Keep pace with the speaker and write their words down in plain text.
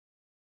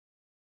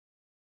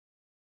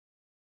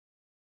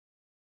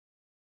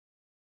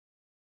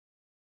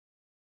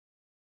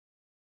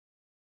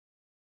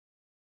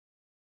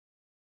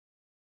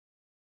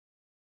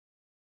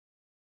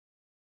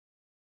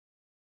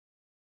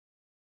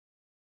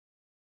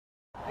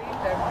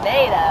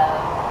made of.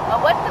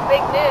 Well, what's the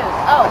big news?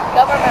 Oh,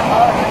 government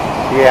motors.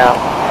 Yeah.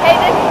 Hey,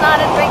 this is not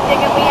a big thing,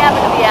 and we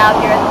happen to be out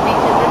here at the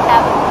beaches. This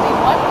happens to be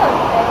one of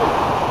those days.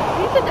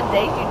 These are the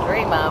days you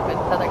dream of in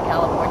Southern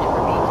California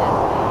for beaches.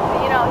 But,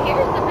 you know,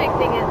 here's the big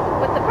thing is,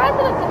 with the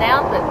president's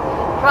announcement,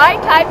 try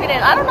typing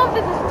in, I don't know if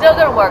this is still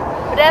going to work,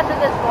 but after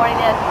this morning,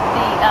 the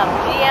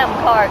GM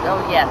cars, oh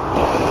yes,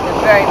 the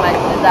very much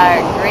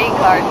desired green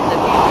cars in the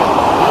future.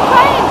 You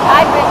try and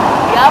type in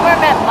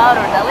government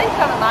motors, at least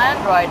on an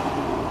Android,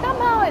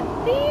 somehow it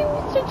seems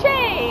to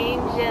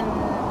change and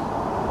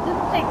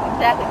doesn't take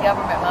exactly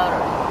government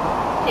motors.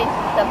 It changes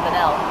to something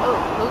else. Oh,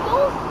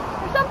 Google's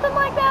or something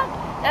like that?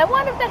 I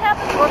wonder if that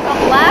happens to work on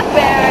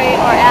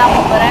BlackBerry or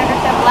Apple, but I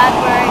understand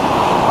BlackBerry,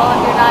 well,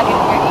 if you're not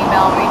getting your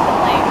email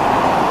recently,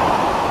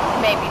 it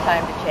may be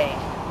time to change.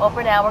 Well,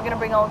 for now, we're going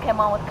to bring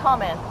Oldecam on with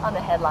comments on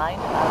the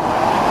headlines.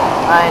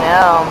 I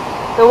know.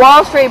 The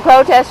Wall Street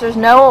protesters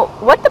know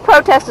what the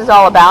protest is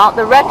all about,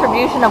 the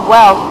retribution of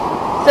wealth,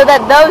 so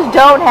that those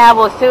don't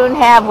have will soon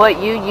have what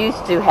you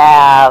used to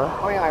have.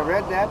 Oh yeah, I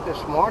read that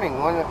this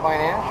morning, one of the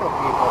financial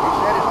people. He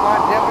said it's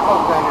not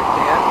difficult to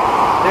understand.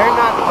 They're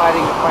not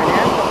fighting the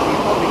financial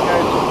people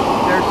because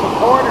their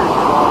supporters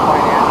are all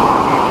financial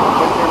people,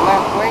 but they're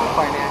left-wing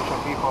financial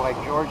people like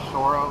George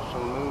Soros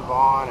and Move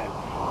On and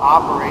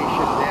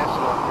Operation this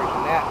and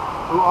Operation that,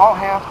 who all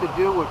have to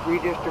do with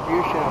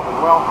redistribution of the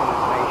wealth in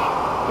this nation.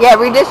 Yeah,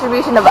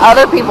 redistribution of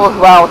other people's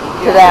wealth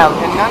to them.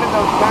 And none of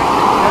those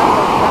companies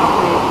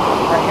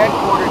are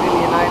headquartered in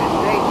the United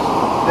States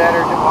that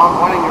are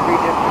wanting the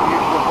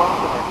redistribution of wealth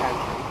in our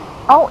country.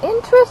 Oh,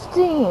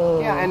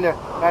 interesting. Yeah, and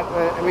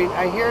I mean,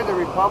 I hear the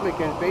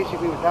Republicans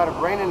basically without a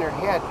brain in their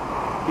head,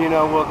 you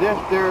know, well, this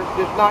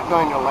not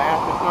going to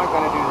last, it's not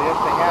going to do this,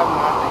 they have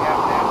that.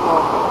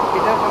 Well,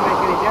 it doesn't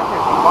make any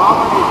difference.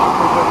 Obama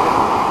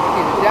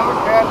the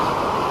Democrats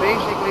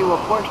basically will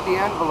push the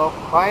envelope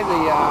by the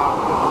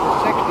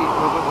 60s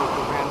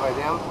was ran by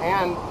them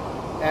and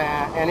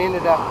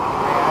ended up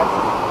bad.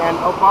 And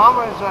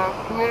Obama's a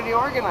community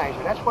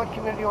organizer. That's what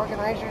community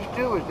organizers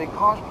do, is they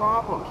cause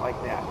problems like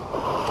that.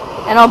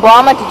 And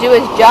Obama to do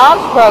his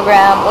jobs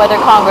program, whether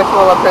Congress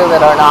will approve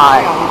it or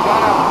not. Yeah, he's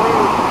going to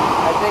approve,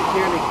 I think,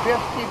 nearly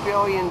 $50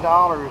 billion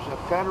of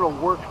federal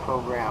works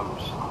programs,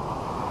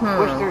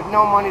 which there's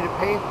no money to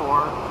pay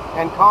for.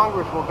 And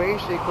Congress will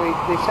basically,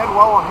 they said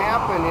what will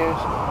happen is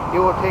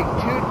it will take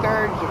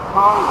 2/3 of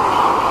Congress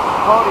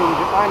voting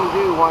to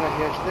undo one of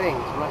his things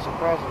unless the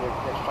president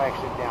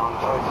strikes it down.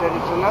 So it said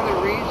it's another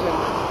reason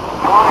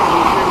why he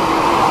shouldn't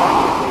be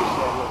reelected, they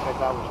said, which I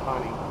thought was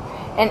funny.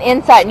 And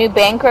insight, new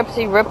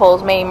bankruptcy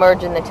ripples may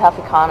emerge in the tough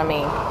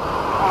economy.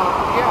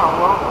 Yeah,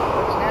 well,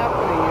 what's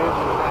happening is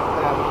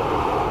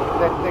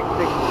that the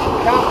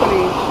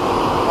companies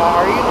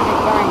are either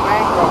declaring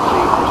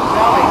bankruptcy or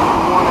selling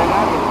to one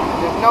another.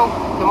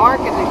 The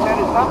market, they said,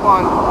 is up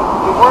on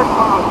the worst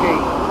one. Okay,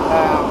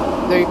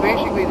 they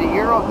basically, the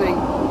Euro thing,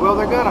 well,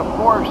 they're going to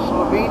force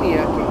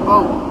Slovenia to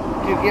vote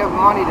to give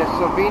money that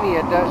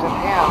Slovenia doesn't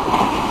have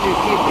to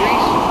keep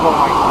Greece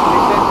going. And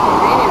they said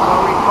Slovenia's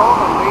already told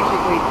them,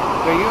 basically,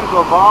 they use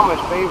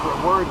Obama's favorite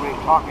word when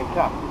he's talking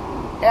tough.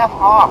 F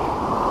off.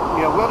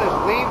 You know, we'll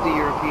just leave the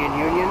European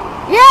Union.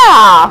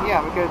 Yeah. Yeah,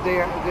 because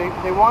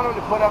they want them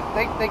to put up,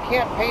 they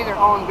can't pay their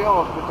own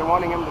bills, but they're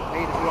wanting them to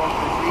pay the bills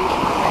for Greece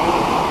and Spain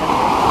and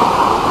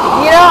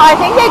You know, I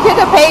think they took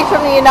a page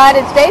from the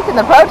United States and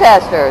the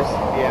protesters.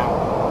 Yeah.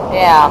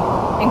 Yeah.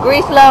 And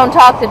Greece loan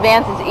talks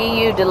advances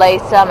EU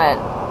delays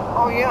summit.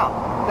 Oh yeah.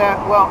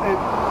 Well,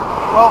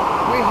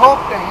 we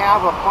hope to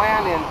have a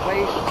plan in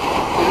place,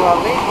 you know,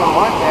 at least a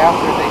month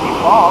after they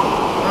default,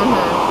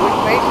 which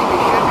basically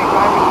should be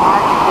driving the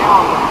market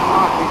down, but it's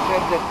not. They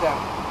said that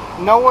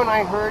no one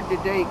I heard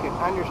today could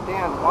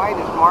understand why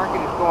this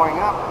market is going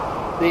up.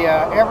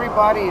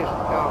 Everybody is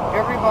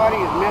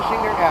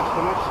missing their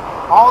estimates.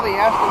 All the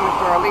estimates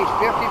are at least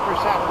 50%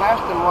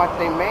 less than what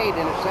they made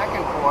in the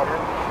second quarter,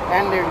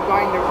 and their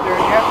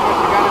estimates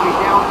are going to be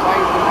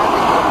downsized to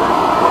nothing in the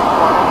first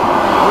quarter,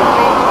 which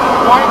means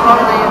why are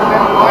they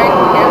investing? Why do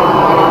we get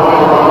money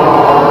paid for?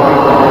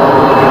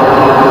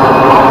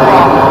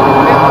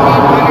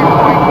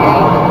 $1,500 point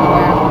gain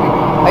last week.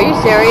 Are you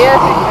serious?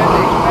 They said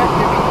they expect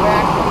to be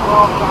back to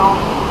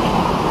 12,000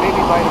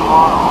 maybe by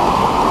tomorrow.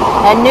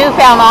 And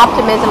newfound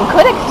optimism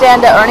could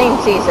extend to earnings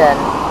season.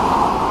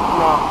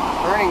 No,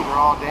 earnings are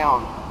all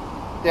down.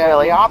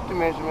 Really? The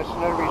optimism is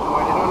another reason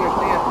why they don't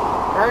understand.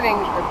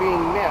 Earnings are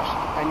being missed,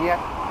 and yet,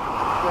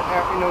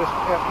 you know,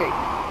 okay,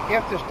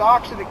 if the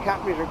stocks of the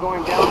companies are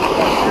going down, the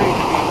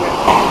earnings are being missed.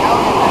 How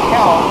in the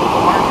hell is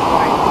the market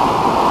buying?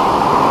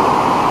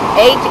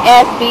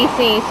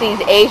 HSBC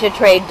sees Asia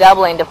trade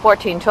doubling to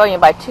 $14 trillion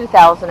by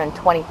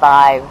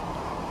 2025.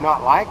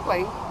 Not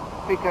likely,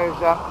 because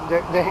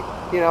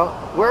you know,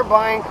 we're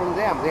buying from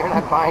them. They're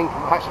not buying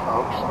from us,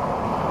 folks.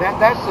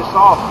 That's the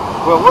solve.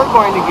 Well, we're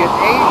going to get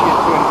Asia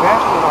to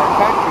invest in our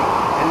country,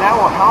 and that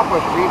will help us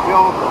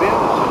rebuild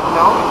businesses.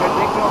 No, because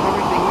they build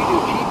everything we do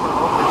cheaper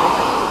over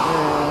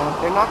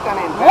there. They're not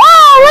going to invest.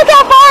 Wow, look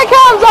how far it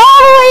comes all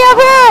the way up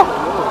here.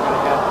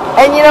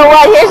 And you know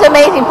what? Here's the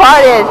amazing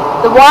part is,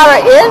 The water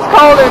is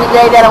colder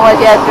today than it was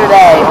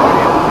yesterday.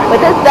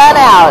 With the sun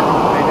out.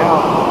 I know.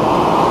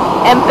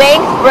 And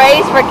banks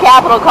brace for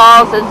capital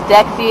calls as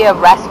Dexia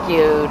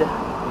rescued.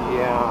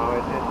 Yeah,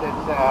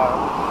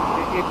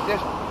 it's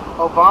just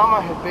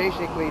Obama has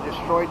basically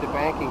destroyed the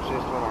banking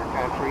system in our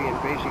country and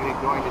basically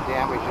going to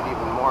damage it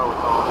even more with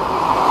all this.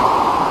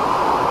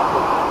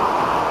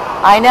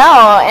 I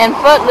know, and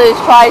Footloose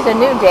tries a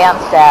new dance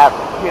step.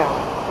 Yeah.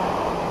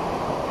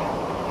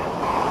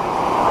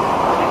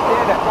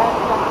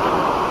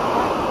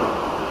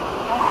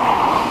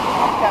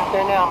 Got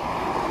there now.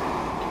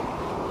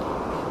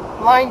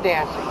 Line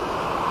dancing.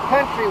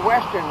 Country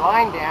western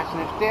line dancing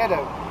instead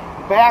of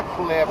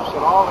backflips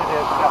and all of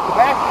this stuff. The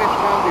backflips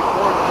come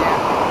before the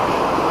dancing.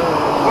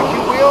 But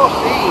you will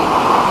see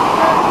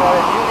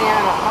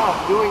Juliana Huff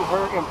doing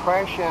her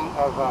impression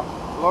of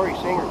Lori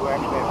Singer, who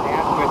actually has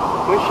danced, but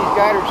when she's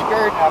got her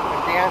skirt up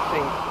and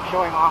dancing,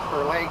 showing off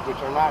her legs, which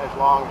are not as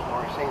long as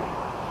Lori Singer.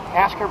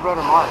 Ask her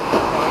brother Mark.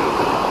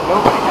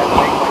 Nobody has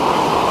legs like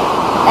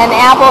this. And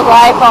Apple's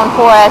iPhone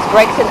 4S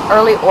breaks an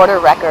early order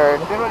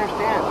record. They don't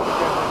understand,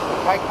 because the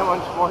guy came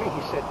on this morning,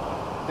 he said,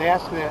 they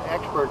asked the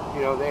expert,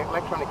 you know, the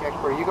electronic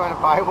expert, are you going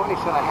to buy one?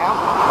 He said, I have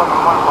one, but I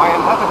want to buy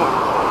another one.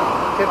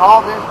 He said,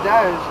 all this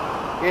does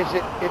is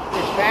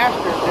it's faster.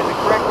 Does it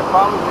correct the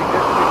problems that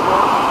existed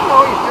before?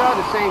 No, you still have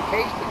the same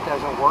case that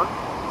doesn't work.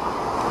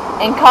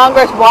 And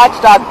Congress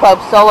watchdog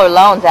probes solar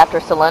loans after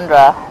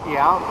Solyndra.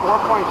 Yeah,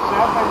 $4.7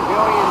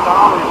 billion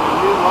in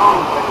new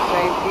loans by the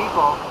same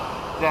people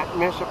that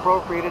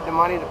misappropriated the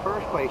money in the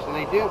first place. And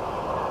they do.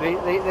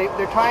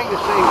 They're trying to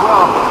say,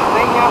 well,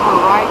 they have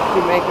a right to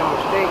make a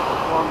mistake.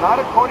 Well,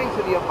 not according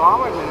to the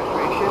Obama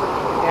administration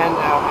and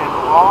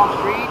Wall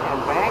Street and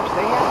banks.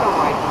 They have no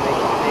right to make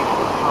mistakes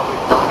with public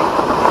money.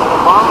 But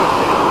Obama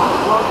said,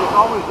 well, there's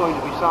always going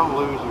to be some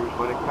losers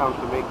when it comes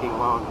to making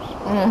loans.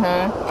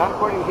 Not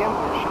according to him,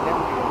 there should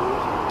never be a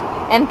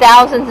loser. And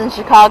thousands in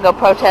Chicago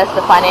protest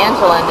the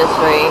financial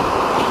industry.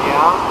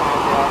 Yeah,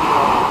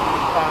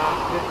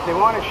 and they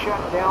want to shut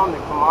down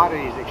the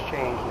commodities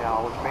exchange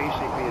now, which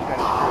basically is going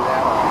to screw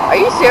that up. Are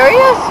you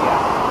serious?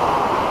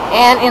 Yeah.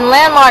 And in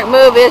landmark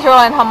move,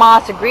 Israel and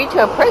Hamas agreed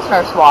to a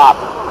prisoner swap.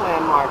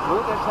 Landmark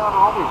move, that's how it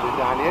always is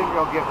done.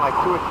 Israel gives like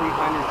 200 or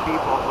 300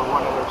 people for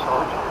one of their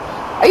soldiers.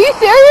 Are you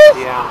serious?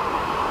 Yeah.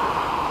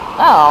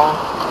 Oh.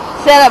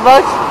 Senate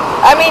votes.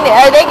 I mean,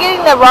 are they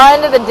getting the raw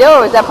end of the deal,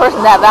 or is that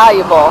person that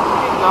valuable?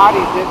 Not.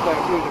 He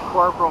was a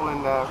corporal and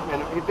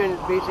he's been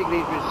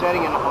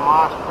sitting in a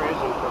Hamas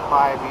prison for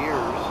 5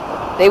 years.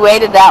 They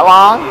waited that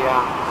long?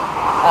 Yeah.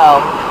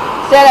 Oh.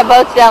 Senate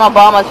votes down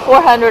Obama's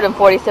 $447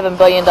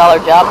 billion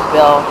jobs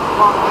bill.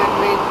 Well, I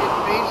mean, it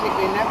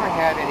basically never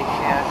had any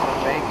chance of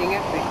making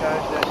it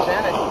because the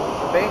Senate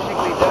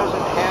basically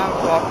doesn't have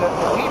the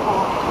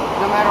people,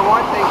 no matter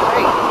what they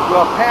say,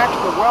 will tax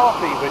the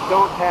wealthy, but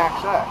don't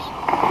tax us.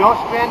 Don't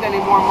spend any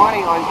more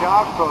money on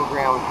job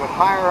programs, but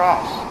hire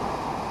us.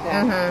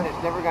 And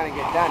it's never going to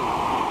get done.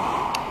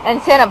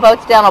 And Senate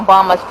votes down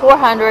Obama's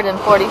 $447.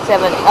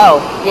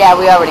 Oh, yeah,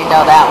 we already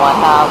know that one,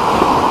 huh?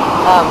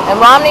 And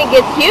Romney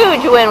gets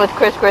huge win with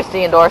Chris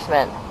Christie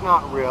endorsement.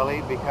 Not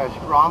really, because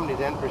Romney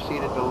then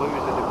proceeded to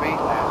lose the debate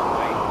last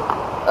night.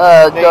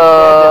 They said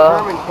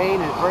that Herman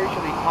Cain is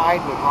virtually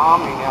tied with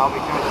Romney now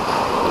because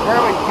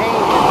Herman Cain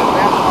is the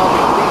best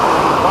public speaker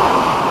in the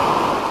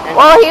bunch.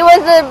 Well, he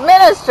was a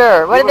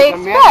minister. What did they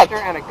expect? He was a minister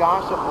and a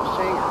gospel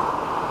singer,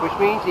 which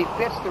means he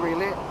fits the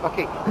religion.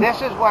 Okay,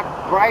 this is what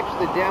gripes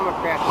the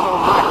Democrats so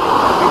much.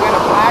 You get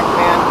a black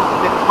man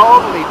that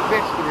totally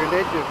fits the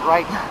religious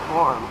right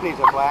form. He's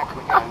a black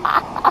man.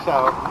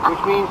 So,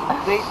 which means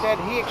they said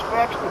he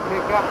expects to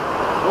pick up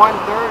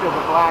 1/3 of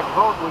the black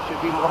vote, which would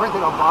be more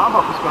than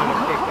Obama was going to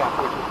pick up,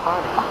 which is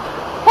funny.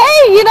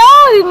 Hey, you know,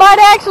 he might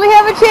actually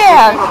have a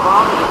chance.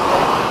 Obama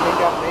expects to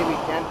pick up maybe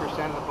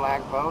 10% of the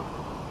black vote.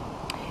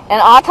 An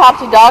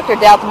autopsy doctor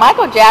doubts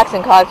Michael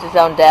Jackson caused his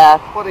own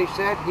death. Well, they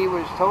said he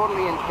was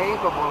totally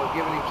incapable of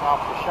giving himself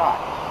the shot.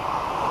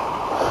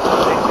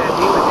 They said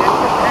he was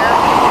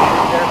incapacitated,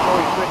 and therefore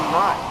he could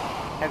not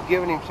have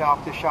given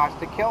himself the shots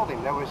that killed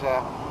him. There was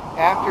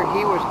after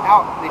he was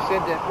out, they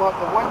said that, well,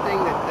 the one thing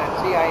that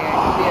CIA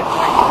can't do,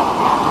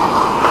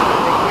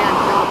 they can't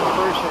tell if a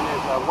person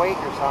is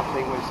awake or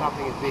something when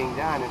something is being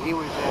done, and he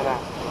was in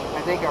I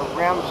think a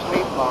REM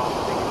sleep mode.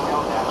 They can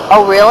tell that.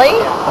 Oh, really?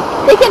 Yeah.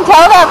 They can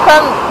tell that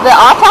from the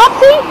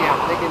autopsy? Yeah,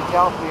 they can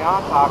tell from the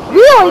autopsy.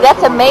 Really?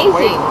 That's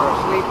amazing. He was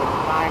asleep at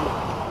the time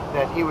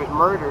that he was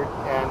murdered,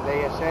 and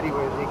they said he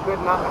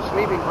could not, a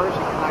sleeping person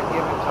could not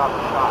give himself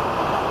a shot.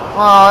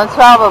 Well, it's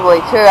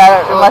probably true.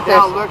 So it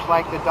now looks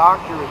like the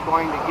doctor is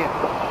going to get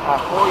 4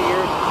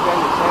 years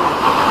suspended sentence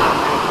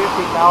and a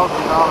 $50,000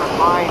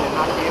 fine and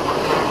not be able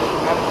to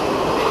practice medicine in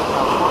the state of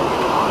California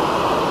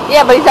anymore.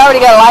 Yeah, but he's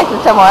already got a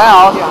license somewhere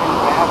else. Yeah, in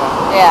Nevada.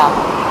 Yeah.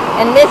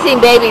 And missing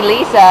baby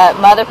Lisa,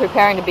 mother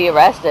preparing to be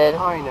arrested.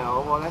 I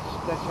know. Well, that's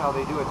how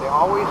they do it. They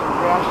always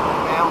arrest the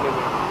family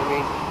members. I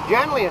mean,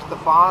 generally it's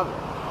the father,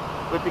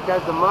 but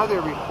because the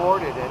mother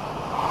reported it,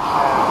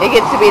 it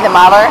gets to be the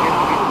mother. It gets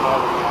to be the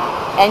mother,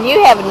 yeah. And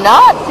you have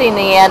not seen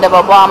the end of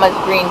Obama's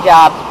green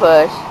jobs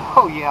push.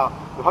 Oh yeah.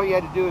 All you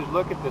had to do is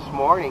look at this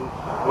morning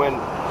when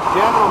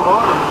General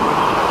Motors,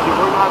 which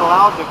we're not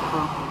allowed to,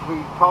 we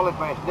call it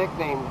by its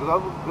nickname,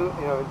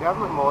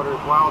 government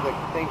motors, while the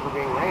things were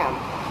being ran.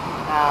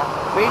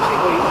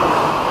 Basically,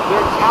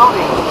 they're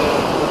touting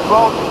the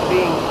boat as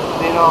being,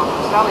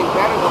 selling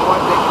better than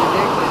what they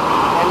predicted,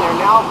 and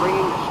they're now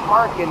bringing the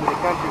Spark into the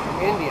country from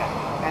India,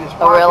 and the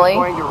Spark is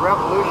going to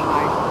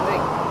revolutionize the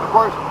thing. Of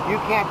course, you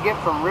can't get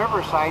from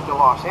Riverside to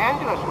Los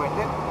Angeles with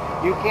it.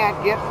 You can't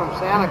get from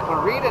Santa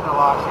Clarita to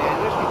Los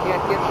Angeles. You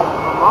can't get from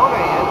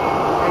Pomona in,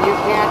 and you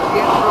can't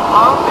get from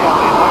Palmdale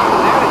in. Other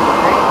than that, it's a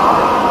great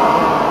car.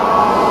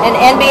 And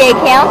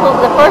NBA cancels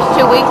the first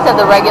 2 weeks of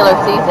the regular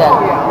season. Oh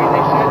yeah, I mean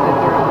they said that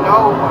there's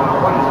no.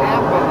 What has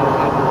happened is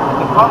that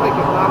the public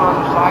is not on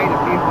the side of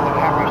people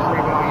that average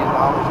 $3 million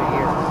a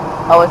year.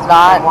 Oh, it's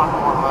not. They want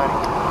more money.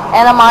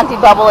 Anamante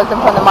bubbleism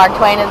from the Mark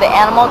Twain of the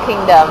Animal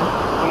Kingdom.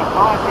 When a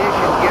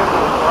politician gives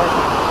an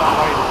endorsement to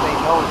somebody that they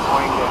know is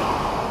going to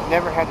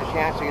never had the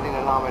chance of getting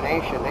a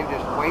nomination, they've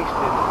just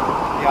wasted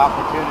the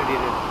opportunity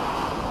to